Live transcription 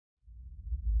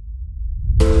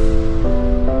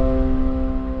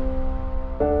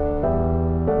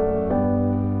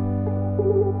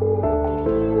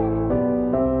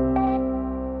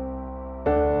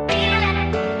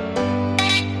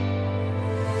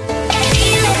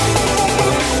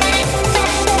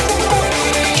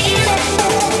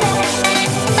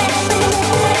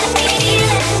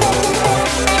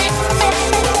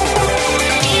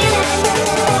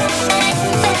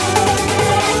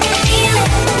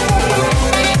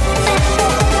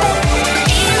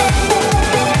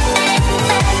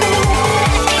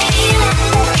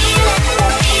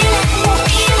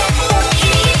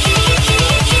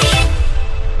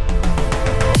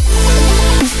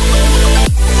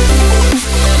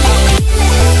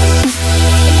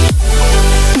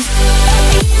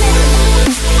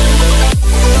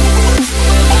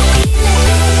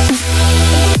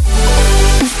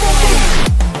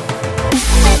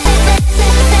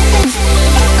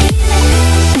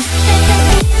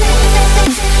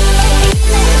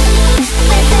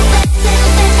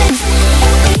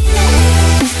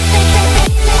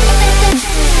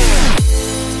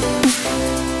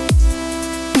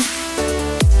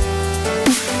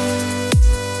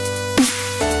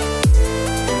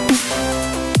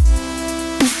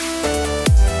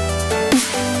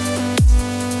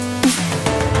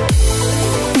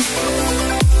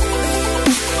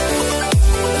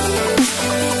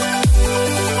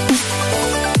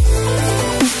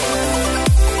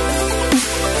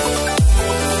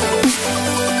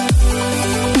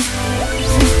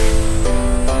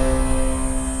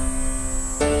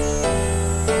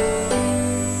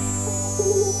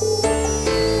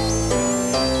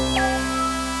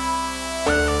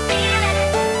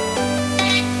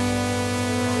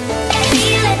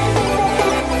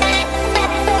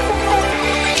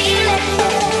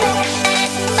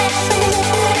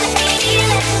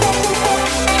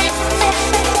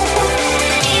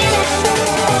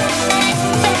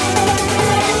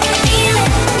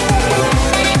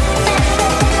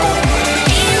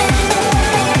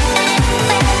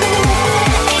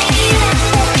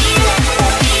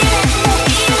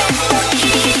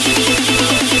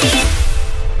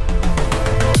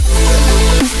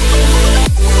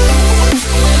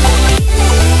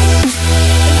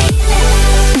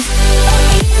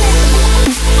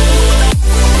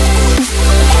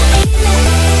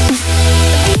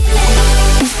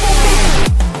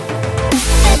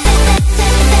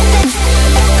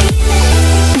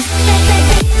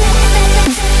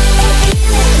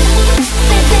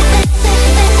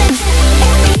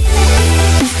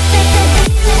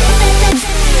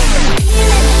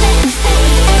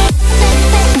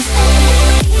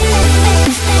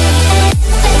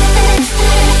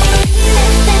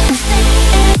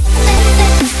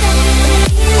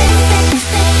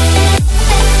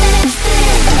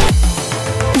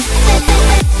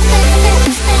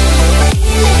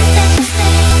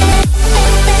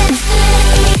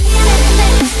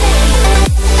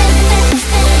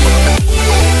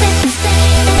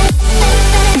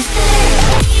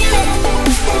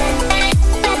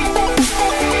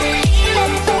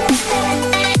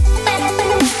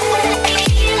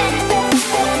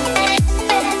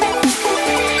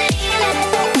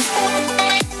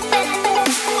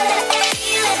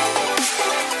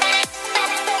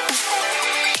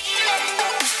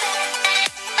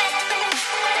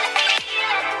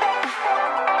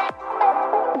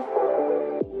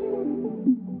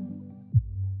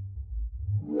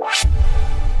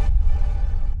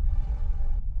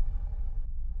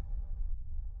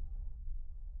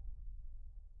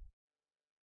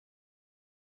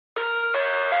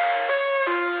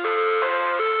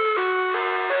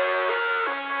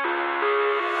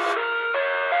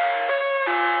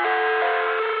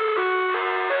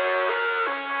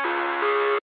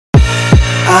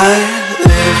I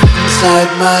live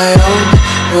inside my own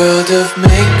world of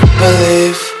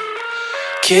make-believe.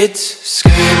 Kids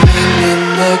screaming in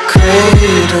the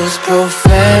cradles,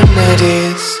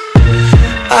 profanities.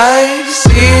 I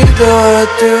see the world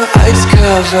through eyes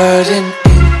covered in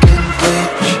ink and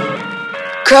bleach.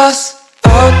 Cross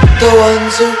out the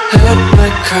ones who heard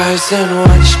my cries and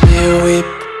watched me weep.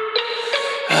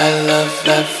 I love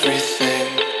everything.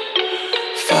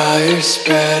 Fire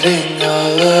spreading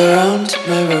all around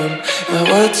my room. My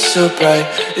world's so bright,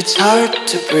 it's hard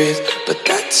to breathe, but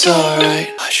that's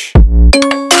alright. Hush.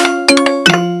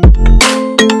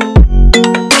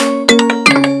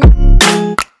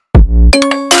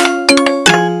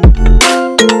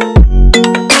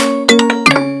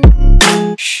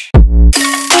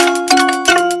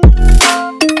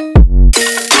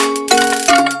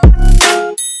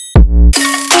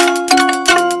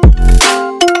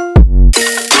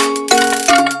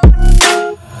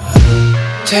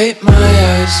 Tape my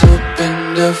eyes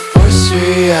open to force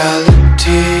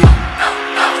reality.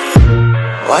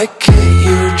 Why can't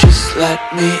you just let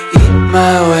me eat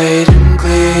my weight in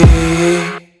glee?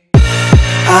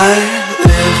 I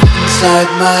live inside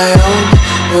my own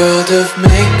world of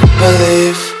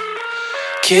make-believe.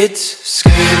 Kids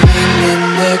screaming in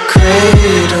their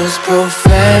cradles,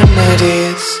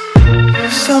 profanities.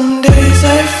 Some days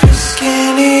I feel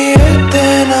skinnier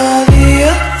than all the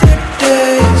other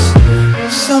days.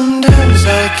 Sometimes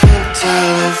I can't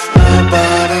tell if my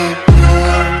body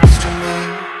belongs to me.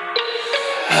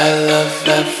 I love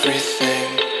everything.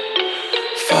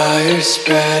 Fire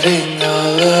spreading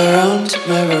all around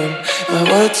my room. My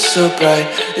world's so bright,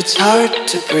 it's hard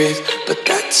to breathe, but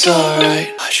that's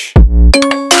alright. Hush.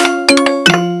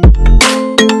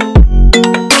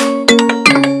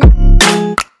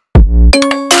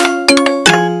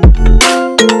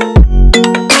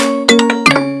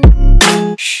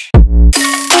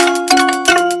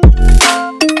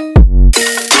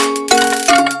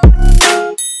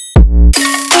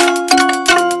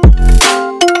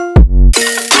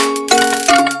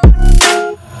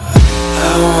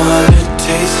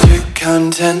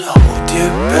 And hold your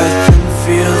breath and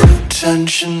feel the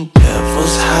tension.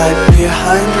 Devils hide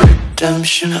behind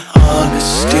redemption.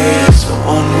 Honesty is a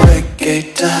one-way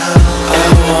gate to hell. I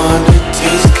wanna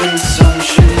taste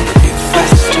consumption. Breathe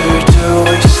faster to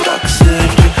waste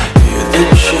oxygen. Hear the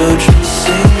children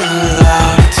sing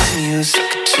aloud. It's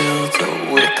music till the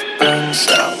wick burns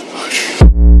out.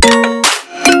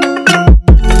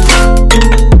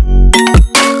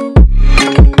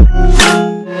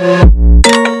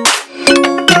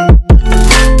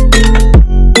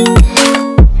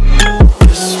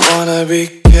 Be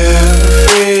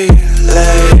carefree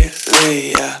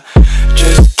lately, yeah.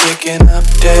 Just kicking up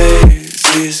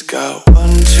daisies. Got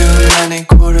one too many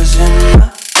quarters in my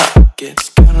pockets.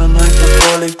 Counting like the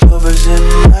 4-leaf clovers in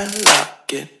my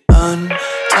locket.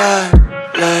 Untied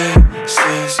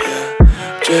laces,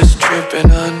 yeah. Just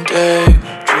tripping on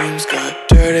daydreams. Got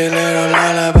dirty little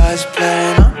lullabies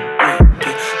playing on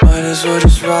repeat. Might as well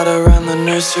just ride around the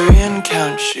nursery and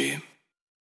count sheep.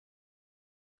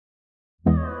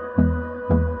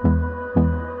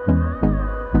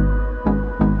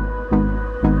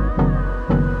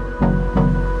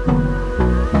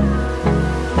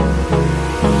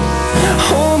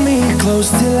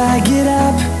 Close till I get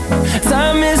up.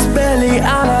 Time is barely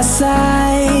on our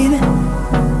side.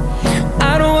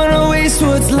 I don't wanna waste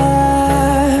what's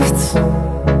left.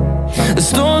 The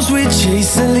storms we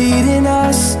chase are leading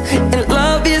us, and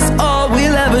love is all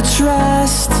we'll ever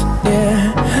trust.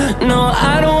 Yeah, no,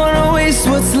 I don't wanna waste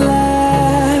what's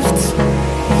left.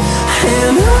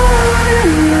 And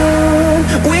on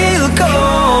we'll go,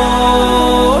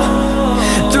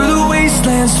 through the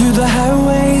wastelands, through the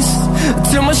highways,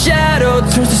 till my shadow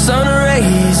turns to sun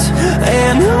rays.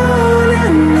 And on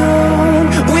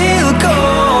we'll go,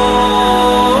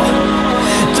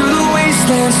 through the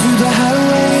wastelands, through the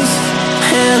highways.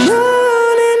 And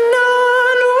on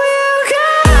we'll go.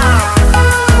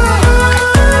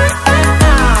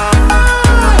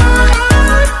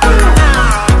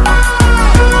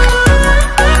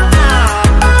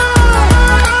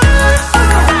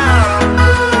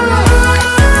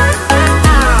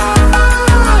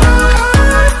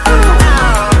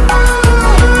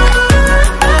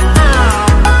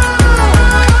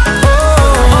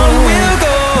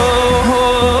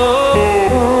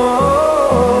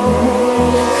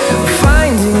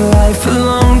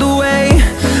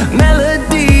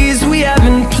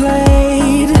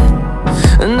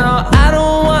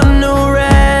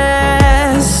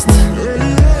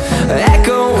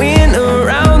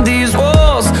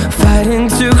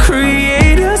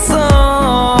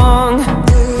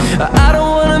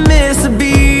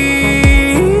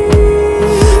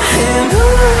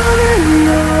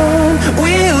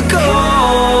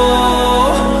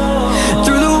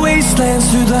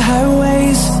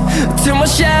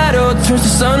 shadow turns to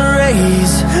sun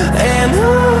rays, and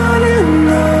on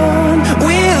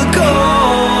we'll go,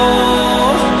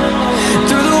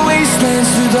 through the wastelands,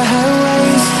 through the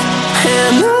highways,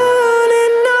 and on.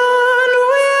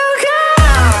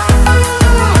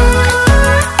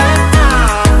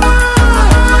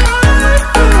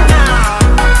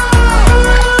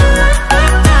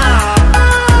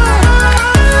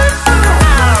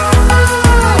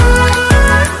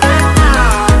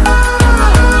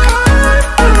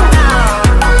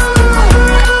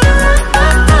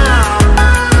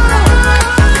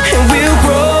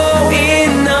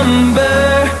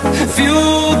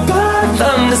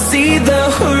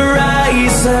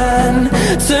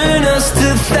 Turn us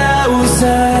to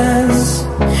thousands,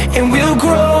 and we'll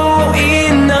grow.